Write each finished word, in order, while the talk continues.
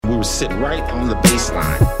platform sit right on the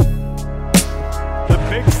baseline. The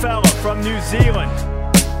big fella from New Zealand.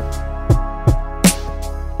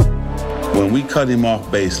 When we cut him off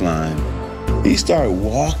baseline, he started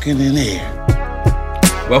walking in air.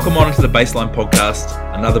 Welcome on to the Baseline Podcast.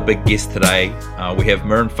 Another big guest today. We have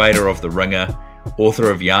Mirin of The Ringer, author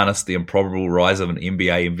of Giannis, The Improbable Rise of an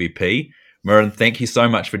NBA MVP. Mirin, thank you so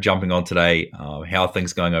much for jumping on today. How are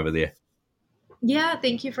things going over there? Yeah,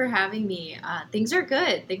 thank you for having me. Things are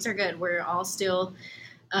good. We're all still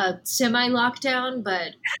semi-lockdown,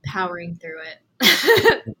 but powering through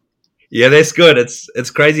it. Yeah, that's good.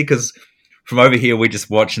 It's crazy because from over here, we just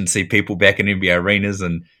watch and see people back in NBA arenas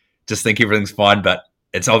and just think everything's fine, but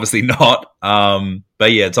it's obviously not.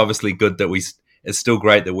 But yeah, it's obviously good that it's still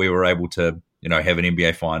great that we were able to, have an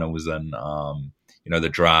NBA finals and, the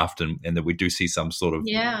draft and that we do see some sort of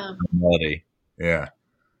normality. Yeah.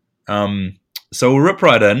 So we'll rip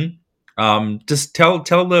right in. Just tell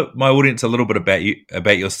my audience a little bit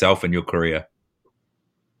about yourself and your career.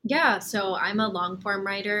 Yeah, so I'm a long form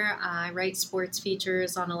writer. I write sports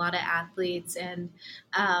features on a lot of athletes, and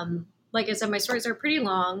like I said, my stories are pretty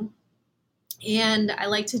long. And I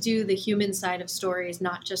like to do the human side of stories,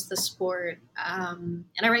 not just the sport. And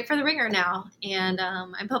I write for The Ringer now. And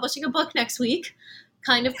I'm publishing a book next week,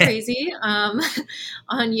 kind of crazy, on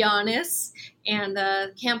Giannis. And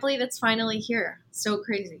can't believe it's finally here. So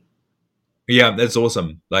crazy. Yeah, that's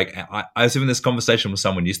awesome. Like I was having this conversation with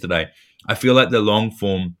someone yesterday. I feel like the long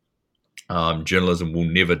form journalism will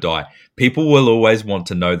never die. People will always want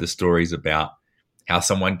to know the stories about how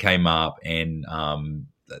someone came up and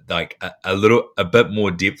like a bit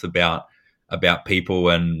more depth about people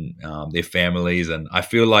and their families. And I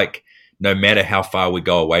feel like no matter how far we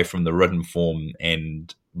go away from the written form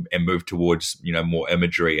and move towards more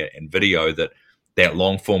imagery and video, that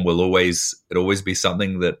long form will always be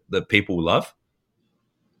something that people love.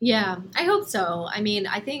 Yeah, I hope so. I mean,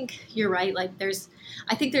 I think you're right. Like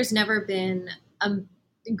I think there's never been a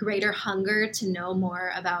greater hunger to know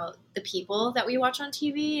more about the people that we watch on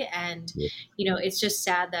TV. And, it's just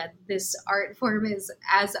sad that this art form is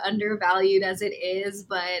as undervalued as it is.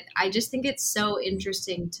 But I just think it's so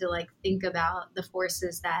interesting to think about the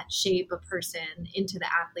forces that shape a person into the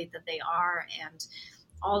athlete that they are, and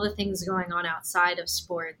all the things going on outside of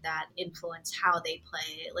sport that influence how they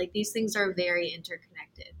play. Like, these things are very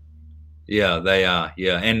interconnected. Yeah, they are.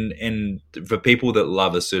 Yeah, and for people that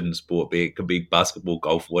love a certain sport, it could be basketball,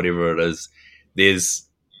 golf, whatever it is,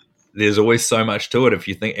 there's always so much to it.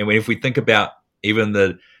 If we think about even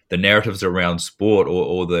the narratives around sport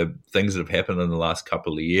or the things that have happened in the last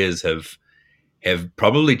couple of years have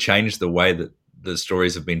probably changed the way that the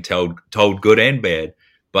stories have been told, good and bad.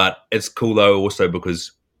 But it's cool though, also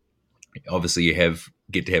because obviously you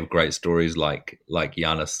get to have great stories like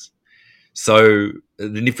Giannis. So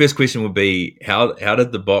the first question would be, how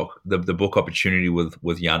did the book opportunity with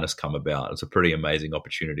Giannis come about? It's a pretty amazing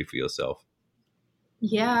opportunity for yourself.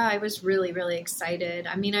 Yeah, I was really, really excited.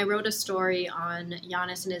 I mean, I wrote a story on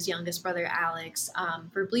Giannis and his youngest brother, Alex,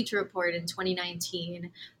 for Bleacher Report in 2019,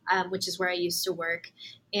 which is where I used to work.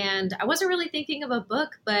 And I wasn't really thinking of a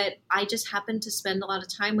book, but I just happened to spend a lot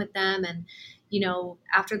of time with them. And,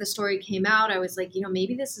 after the story came out, I was like,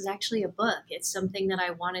 maybe this is actually a book. It's something that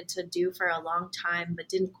I wanted to do for a long time, but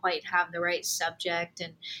didn't quite have the right subject.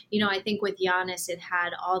 And, I think with Giannis, it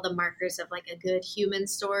had all the markers of a good human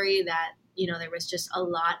story that, there was just a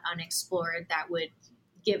lot unexplored that would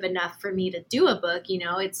give enough for me to do a book.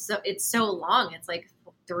 It's so long. It's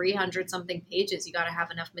 300 something pages. You got to have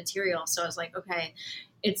enough material. So I was like, okay,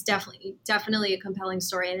 it's definitely a compelling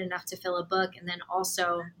story and enough to fill a book. And then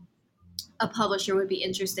also a publisher would be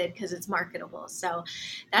interested because it's marketable. So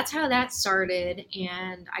that's how that started.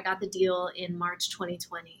 And I got the deal in March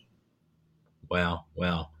 2020.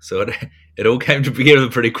 Wow. So it all came together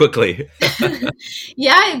pretty quickly.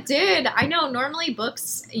 Yeah, it did. I know normally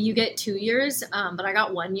books, you get 2 years, but I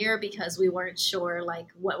got 1 year because we weren't sure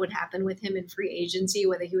what would happen with him in free agency,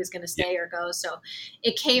 whether he was going to stay or go. So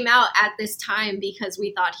it came out at this time because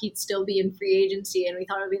we thought he'd still be in free agency and we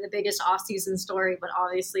thought it would be the biggest off-season story, but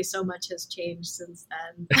obviously so much has changed since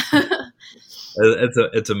then.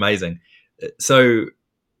 It's amazing. So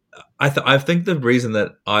I think the reason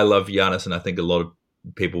that I love Giannis, and I think a lot of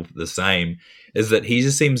people the same, is that he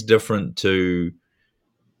just seems different to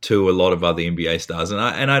a lot of other NBA stars.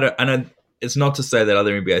 And it's not to say that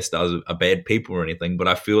other NBA stars are bad people or anything, but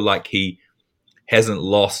I feel like he hasn't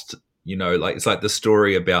lost. It's like the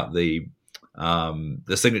story about the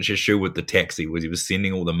signature shoe with the taxi, was he was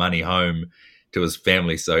sending all the money home to his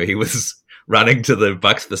family, so he was running to the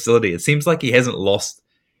Bucks facility. It seems like he hasn't lost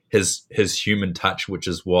his human touch, which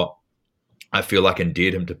is what I feel like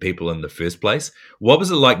endeared him to people in the first place. What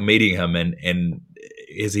was it like meeting him, and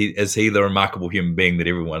is he the remarkable human being that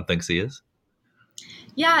everyone thinks he is?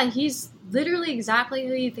 Yeah, he's literally exactly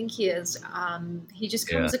who you think he is. He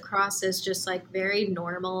just Yeah. comes across as just like very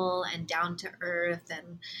normal and down to earth.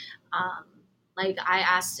 And um, like I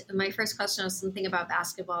asked, my first question was something about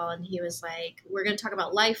basketball, and he was like, "We're going to talk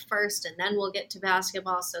about life first, and then we'll get to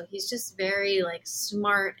basketball." So he's just very like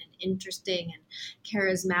smart and interesting and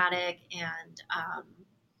charismatic, and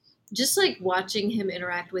just like watching him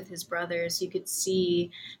interact with his brothers, you could see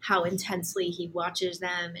how intensely he watches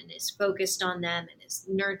them and is focused on them and is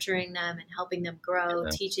nurturing them and helping them grow, Yeah.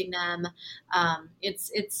 teaching them.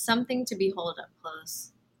 It's something to behold up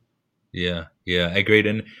close. Yeah, yeah, agreed.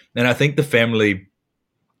 And I think the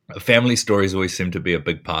family stories always seem to be a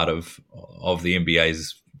big part of the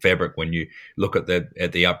NBA's fabric. When you look at the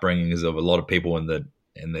upbringings of a lot of people in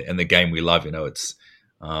the game we love, it's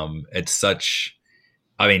such.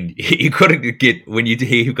 I mean, you couldn't get when you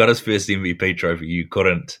he got his first MVP trophy. You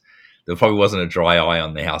couldn't. There probably wasn't a dry eye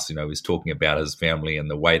on the house. He was talking about his family and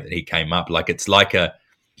the way that he came up. Like it's like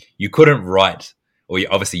you couldn't write, or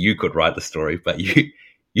obviously you could write the story, but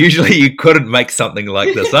usually you couldn't make something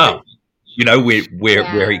like this up. Where he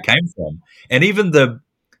Yeah. came from, and even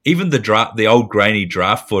the draft, the old grainy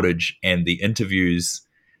draft footage and the interviews.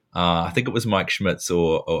 I think it was Mike Schmitz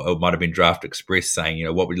or it might have been Draft Express saying,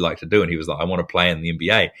 what would you like to do? And he was like, I want to play in the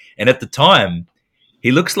NBA. And at the time,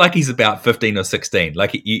 he looks like he's about 15 or 16.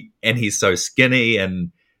 And he's so skinny.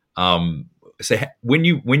 And so when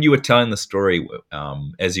you were telling the story,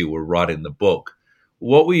 as you were writing the book,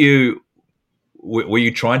 what were you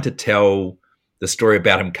trying to tell the story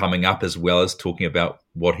about him coming up as well as talking about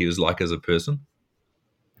what he was like as a person?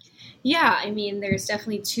 Yeah, I mean, there's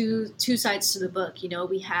definitely two sides to the book.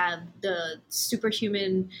 We have the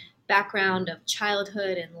superhuman background of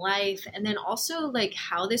childhood and life, and then also like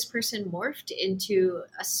how this person morphed into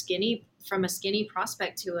a skinny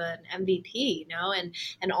prospect to an MVP,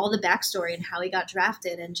 and all the backstory and how he got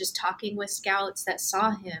drafted, and just talking with scouts that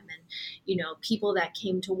saw him, and people that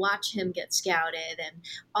came to watch him get scouted, and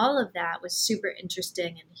all of that was super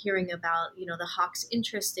interesting. And hearing about the Hawks'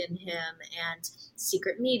 interest in him and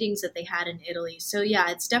secret meetings that they had in Italy. So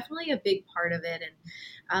yeah, it's definitely a big part of it,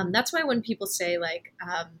 and that's why when people say like,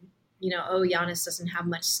 oh, Giannis doesn't have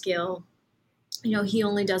much skill, he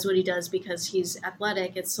only does what he does because he's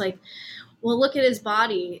athletic. It's like, well, look at his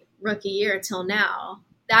body rookie year till now.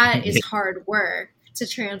 That is hard work to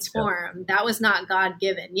Yeah, transform. That was not God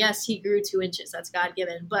given. Yes, he grew 2 inches. That's God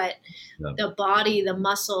given. But yeah, the body, the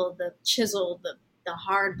muscle, the chisel, the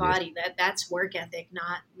hard yes. body, that's work ethic,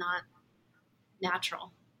 not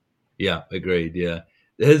natural. Yeah, agreed. Yeah,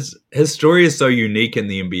 his story is so unique in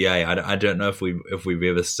the NBA. I don't know if we've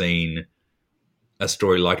ever seen a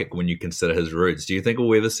story like it when you consider his roots. Do you think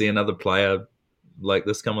we'll ever see another player like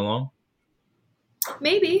this come along?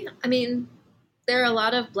 Maybe. I mean, there are a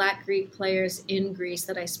lot of Black Greek players in Greece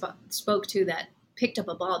that I spoke to that picked up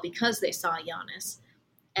a ball because they saw Giannis.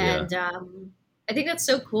 Yeah, And I think that's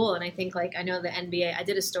so cool. And I think, like, I know the NBA, I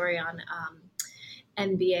did a story on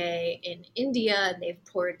NBA in India, and they've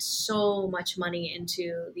poured so much money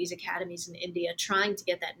into these academies in India, trying to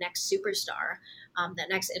get that next superstar, that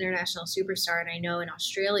next international superstar. And I know in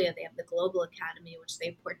Australia, they have the Global Academy, which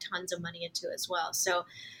they poured tons of money into as well. So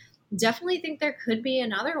definitely think there could be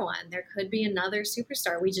another one. There could be another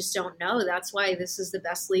superstar. We just don't know. That's why this is the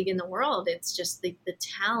best league in the world. It's just the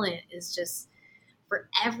talent is just for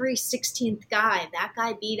every 16th guy. That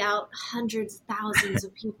guy beat out hundreds of thousands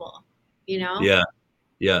of people, you know? yeah,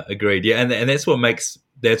 yeah. Agreed. Yeah, and that's what makes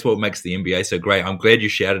the NBA so great. I'm glad you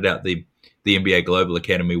shouted out the NBA Global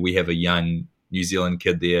Academy. We have a young New Zealand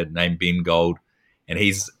kid there named Ben Gold, and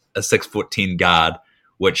he's a 6'10" guard,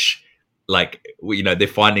 which they're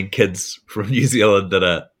finding kids from New Zealand that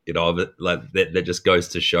are like that just goes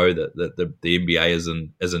to show that the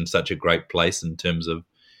NBA is in such a great place in terms of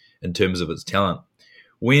its talent.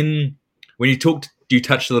 When you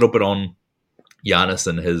touched a little bit on Giannis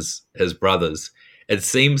and his brothers. It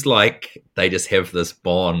seems like they just have this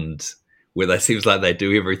bond where they seems like they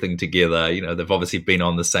do everything together. They've obviously been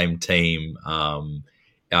on the same team.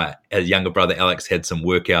 His younger brother Alex had some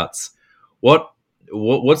workouts.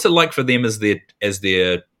 What's it like for them as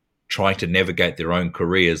they're trying to navigate their own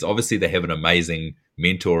careers? Obviously, they have an amazing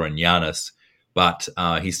mentor in Giannis, but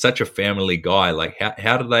he's such a family guy. Like,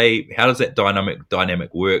 how does that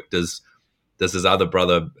dynamic work? Does his other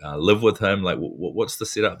brother live with him? Like, what's the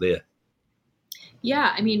setup there?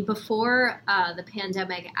 Yeah, I mean, before the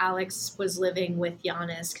pandemic, Alex was living with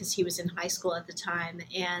Giannis because he was in high school at the time,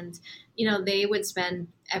 and they would spend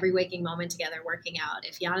every waking moment together working out.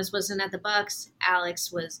 If Giannis wasn't at the Bucks,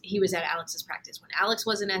 he was at Alex's practice. When Alex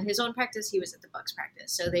wasn't at his own practice, he was at the Bucks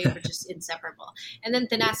practice. So they were just inseparable. And then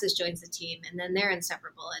Thanasis joins the team, and then they're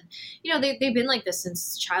inseparable. And they've been like this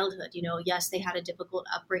since childhood. Yes, they had a difficult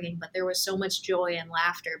upbringing, but there was so much joy and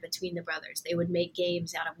laughter between the brothers. They would make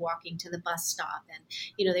games out of walking to the bus stop,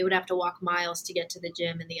 and they would have to walk miles to get to the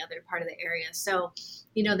gym in the other part of the area. So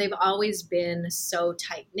they've always been so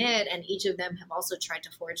tight knit, and each of them have also tried to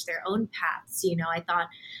forge their own paths. I thought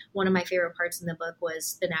one of my favorite parts in the book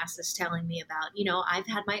was Thanasis telling me about, I've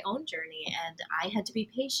had my own journey, and I had to be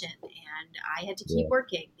patient, and I had to keep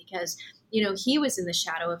working because, he was in the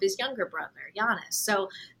shadow of his younger brother, Giannis. So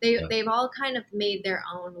they've all kind of made their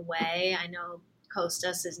own way. I know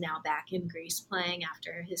Kostas is now back in Greece playing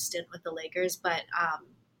after his stint with the Lakers, but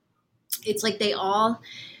it's like they all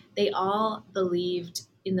believed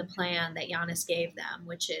in the plan that Giannis gave them,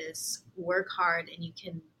 which is work hard and you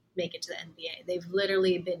can make it to the NBA. They've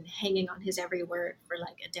literally been hanging on his every word for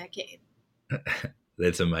like a decade.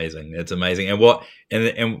 That's amazing. That's amazing.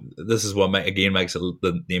 And this is what makes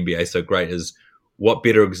the NBA so great is what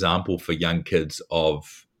better example for young kids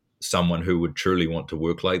of someone who would truly want to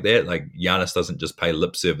work like that. Like Giannis doesn't just pay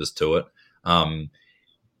lip service to it.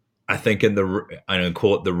 I think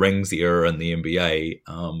call it the rings era in the NBA,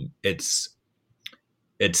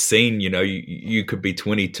 it's seen, you could be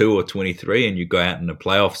 22 or 23 and you go out in a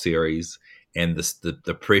playoff series, and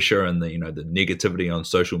the pressure and the negativity on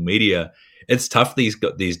social media, it's tough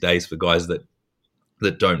these days for guys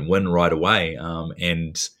that don't win right away.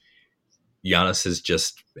 And Giannis has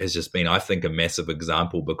just been, I think, a massive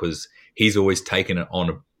example because he's always taken it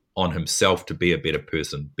on himself to be a better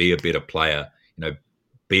person, be a better player,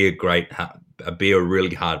 be a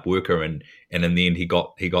really hard worker, and in the end he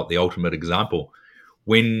got the ultimate example.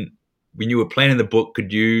 When you were planning the book,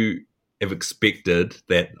 could you have expected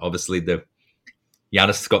that? Obviously,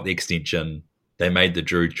 Giannis got the extension. They made the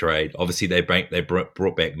Drew trade. Obviously, they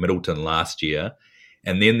brought back Middleton last year,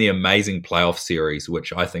 and then the amazing playoff series,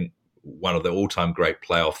 which I think one of the all-time great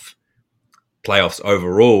playoffs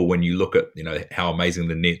overall. When you look at how amazing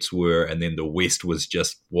the Nets were, and then the West was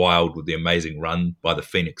just wild with the amazing run by the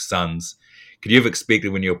Phoenix Suns. Could you have expected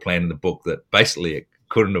when you were planning the book that basically it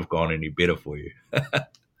couldn't have gone any better for you?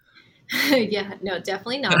 Yeah, no,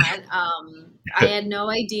 definitely not. I had no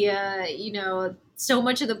idea, so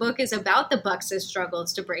much of the book is about the Bucks'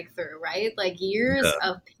 struggles to break through, right? Like years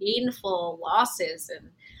of painful losses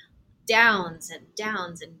and downs and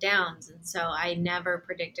downs and downs. And so I never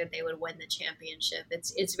predicted they would win the championship.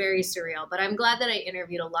 It's very surreal, but I'm glad that I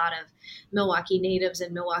interviewed a lot of Milwaukee natives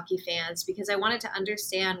and Milwaukee fans because I wanted to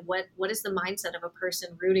understand what is the mindset of a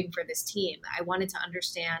person rooting for this team. I wanted to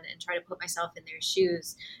understand and try to put myself in their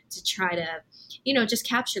shoes to try to, just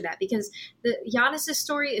capture that, because the Giannis's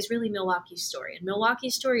story is really Milwaukee's story, and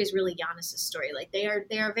Milwaukee's story is really Giannis's story. Like they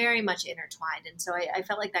are very much intertwined. And so I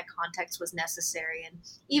felt like that context was necessary. And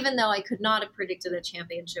even though I could not have predicted a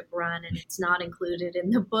championship run and it's not included in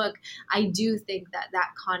the book, I do think that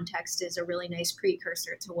context is a really nice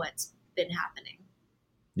precursor to what's been happening.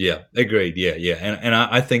 Yeah, agreed. Yeah. And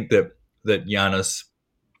I think that Giannis,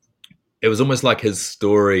 it was almost like his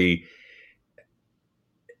story.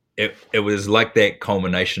 It was like that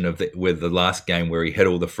culmination with the last game where he hit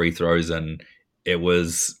all the free throws, and he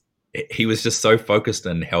was just so focused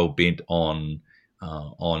and hell bent on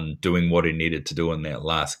doing what he needed to do in that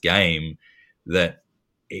last game that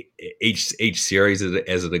each series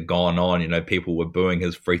as it had gone on, people were booing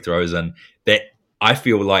his free throws, and that I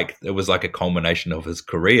feel like it was like a culmination of his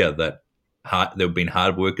career, that there'd been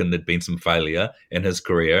hard work and there'd been some failure in his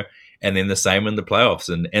career, and then the same in the playoffs.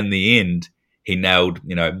 And in the end, he nailed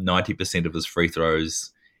 90% of his free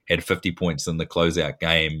throws, had 50 points in the closeout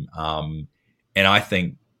game, and I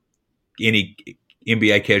think any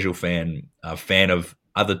NBA casual fan, a fan of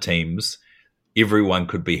other teams, everyone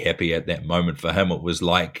could be happy at that moment. For him, it was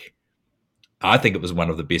like, I think it was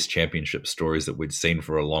one of the best championship stories that we'd seen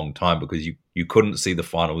for a long time, because you couldn't see the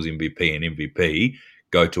finals MVP and MVP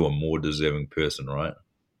go to a more deserving person, right?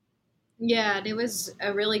 Yeah, and it was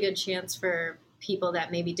a really good chance for people that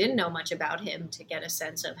maybe didn't know much about him to get a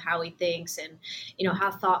sense of how he thinks and, how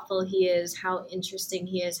thoughtful he is, how interesting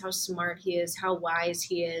he is, how smart he is, how wise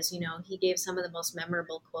he is. He gave some of the most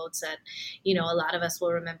memorable quotes that, a lot of us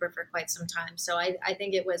will remember for quite some time. So I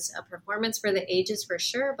think it was a performance for the ages for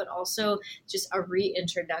sure, but also just a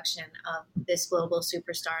reintroduction of this global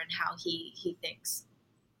superstar and how he thinks.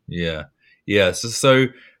 Yeah. Yeah. So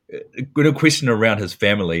good question around his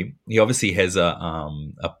family. He obviously has a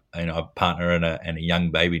partner and a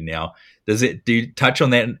young baby now. Do you touch on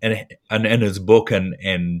that in his book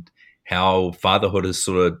and how fatherhood has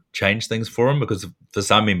sort of changed things for him? Because for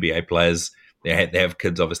some NBA players, they have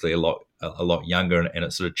kids obviously a lot younger, and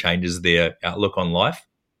it sort of changes their outlook on life.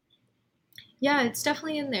 Yeah, it's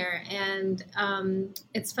definitely in there. And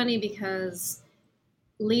it's funny because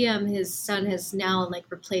Liam, his son, has now like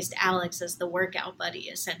replaced Alex as the workout buddy,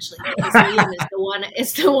 essentially, because Liam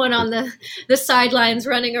is the one on the sidelines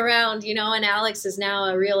running around, and Alex is now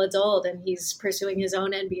a real adult and he's pursuing his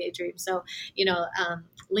own NBA dream. So,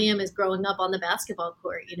 Liam is growing up on the basketball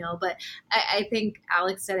court, but I think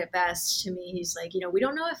Alex said it best to me. He's like, we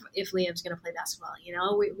don't know if Liam's going to play basketball,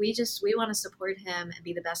 we want to support him and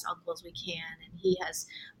be the best uncles we can. And he has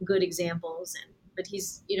good examples but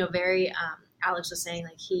he's, very, Alex was saying,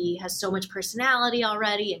 like, he has so much personality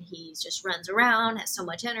already and he just runs around, has so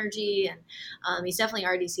much energy. And he's definitely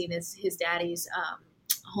already seen his daddy's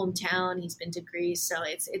hometown. He's been to Greece. So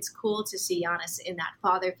it's cool to see Giannis in that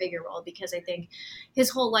father figure role, because I think his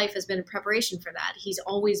whole life has been in preparation for that. He's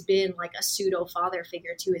always been like a pseudo father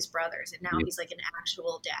figure to his brothers. And now he's like an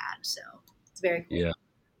actual dad. So it's very cool.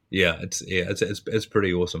 It's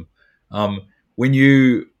pretty awesome. When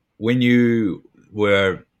you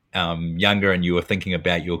were younger and you were thinking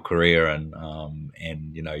about your career and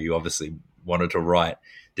you obviously wanted to write,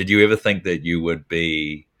 did you ever think that you would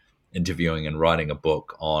be interviewing and writing a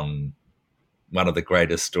book on one of the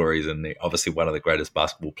greatest stories and obviously one of the greatest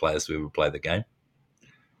basketball players to ever play the game?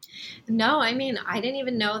 No, I mean, I didn't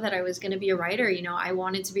even know that I was going to be a writer. I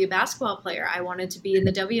wanted to be a basketball player. I wanted to be in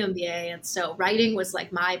the WNBA. And so writing was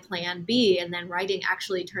like my plan B. And then writing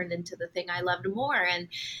actually turned into the thing I loved more. And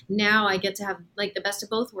now I get to have like the best of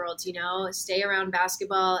both worlds, stay around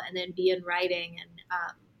basketball and then be in writing. And,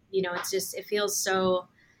 it feels so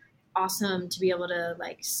awesome to be able to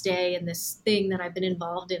like stay in this thing that I've been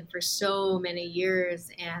involved in for so many years.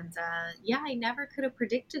 And I never could have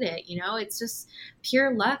predicted it. It's just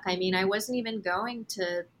pure luck. I mean, I wasn't even going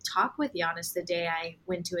to talk with Giannis the day I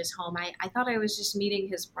went to his home. I thought I was just meeting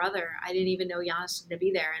his brother. I didn't even know Giannis was going to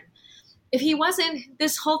be there. And if he wasn't,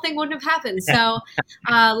 this whole thing wouldn't have happened. So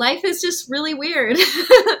life is just really weird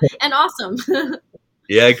and awesome.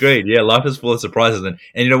 Yeah, agreed. Yeah, life is full of surprises. And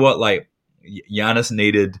you know what? Like, Giannis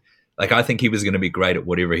needed... Like, I think he was going to be great at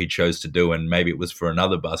whatever he chose to do, and maybe it was for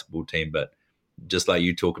another basketball team. But just like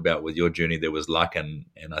you talk about with your journey, there was luck, and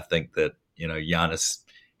I think that Giannis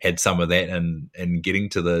had some of that in getting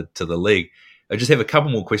to the league. I just have a couple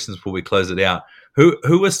more questions before we close it out.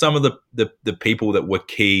 Who were some of the people that were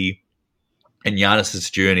key in Giannis's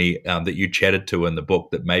journey that you chatted to in the book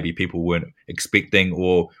that maybe people weren't expecting,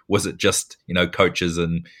 or was it just coaches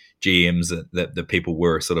and GMs that the people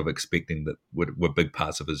were sort of expecting that were big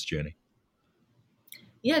parts of his journey?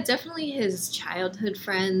 Yeah, definitely his childhood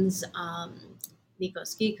friends,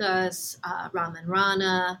 Nikos Gikas, Raman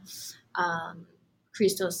Rana,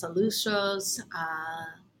 Christos Salusos,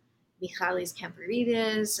 Michalis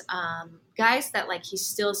Kamparidis, guys that like he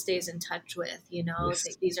still stays in touch with, Yes.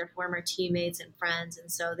 These are former teammates and friends.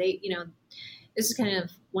 And so they, this is kind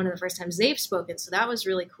of one of the first times they've spoken. So that was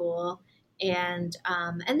really cool. And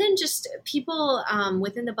then just people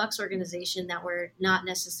within the Bucks organization that were not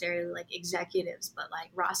necessarily like executives, but like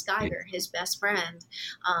Ross Geiger, his best friend,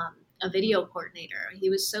 a video coordinator. He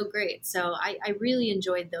was so great. So I really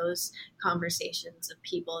enjoyed those conversations of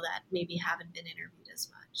people that maybe haven't been interviewed as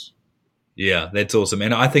much. Yeah, that's awesome.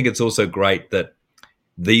 And I think it's also great that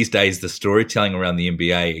these days the storytelling around the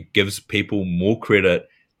NBA gives people more credit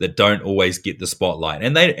that don't always get the spotlight,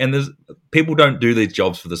 and there's people don't do these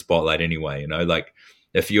jobs for the spotlight anyway. Like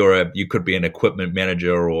if you could be an equipment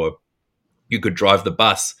manager or you could drive the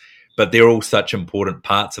bus, but they're all such important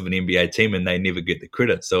parts of an NBA team, and they never get the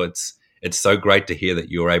credit. So it's so great to hear that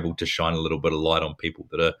you're able to shine a little bit of light on people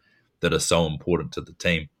that are so important to the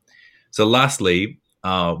team. So lastly,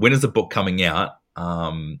 when is the book coming out,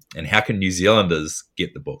 and how can New Zealanders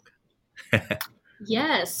get the book?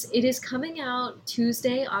 Yes, it is coming out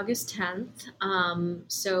Tuesday, August 10th.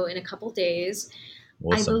 So in a couple days.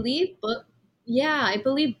 Awesome. I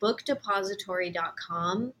believe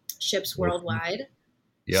bookdepository.com ships worldwide.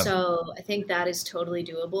 Yeah. So I think that is totally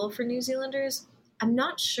doable for New Zealanders. I'm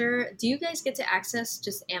not sure. Do you guys get to access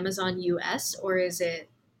just Amazon US, or is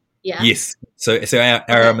it? Yeah. Yes. So our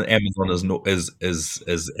Amazon is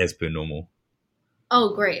as per normal.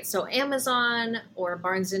 Oh, great. So Amazon or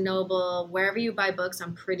Barnes & Noble, wherever you buy books,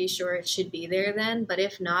 I'm pretty sure it should be there then. But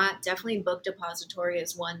if not, definitely Book Depository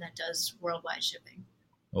is one that does worldwide shipping.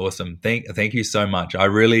 Awesome. Thank you so much. I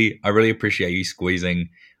really appreciate you squeezing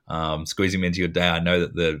me into your day. I know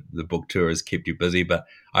that the book tour has kept you busy, but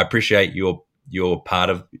I appreciate your part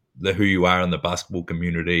of who you are in the basketball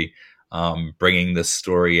community. bringing this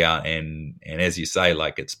story out, and as you say,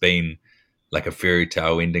 like it's been like a fairy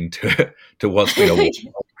tale ending to what's been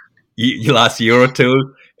a last year or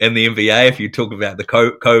two in the NBA. If you talk about the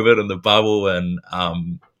COVID and the bubble, and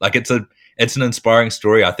like it's an inspiring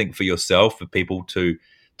story, I think, for yourself, for people to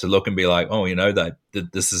look and be like, oh, you know, that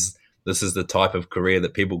this is the type of career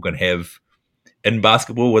that people can have in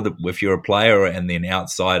basketball, if you're a player, and then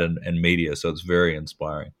outside and media. So it's very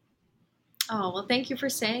inspiring. Oh, well, thank you for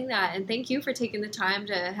saying that. And thank you for taking the time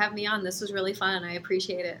to have me on. This was really fun. I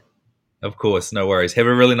appreciate it. Of course, no worries. Have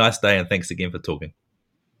a really nice day, and thanks again for talking.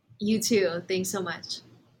 You too. Thanks so much.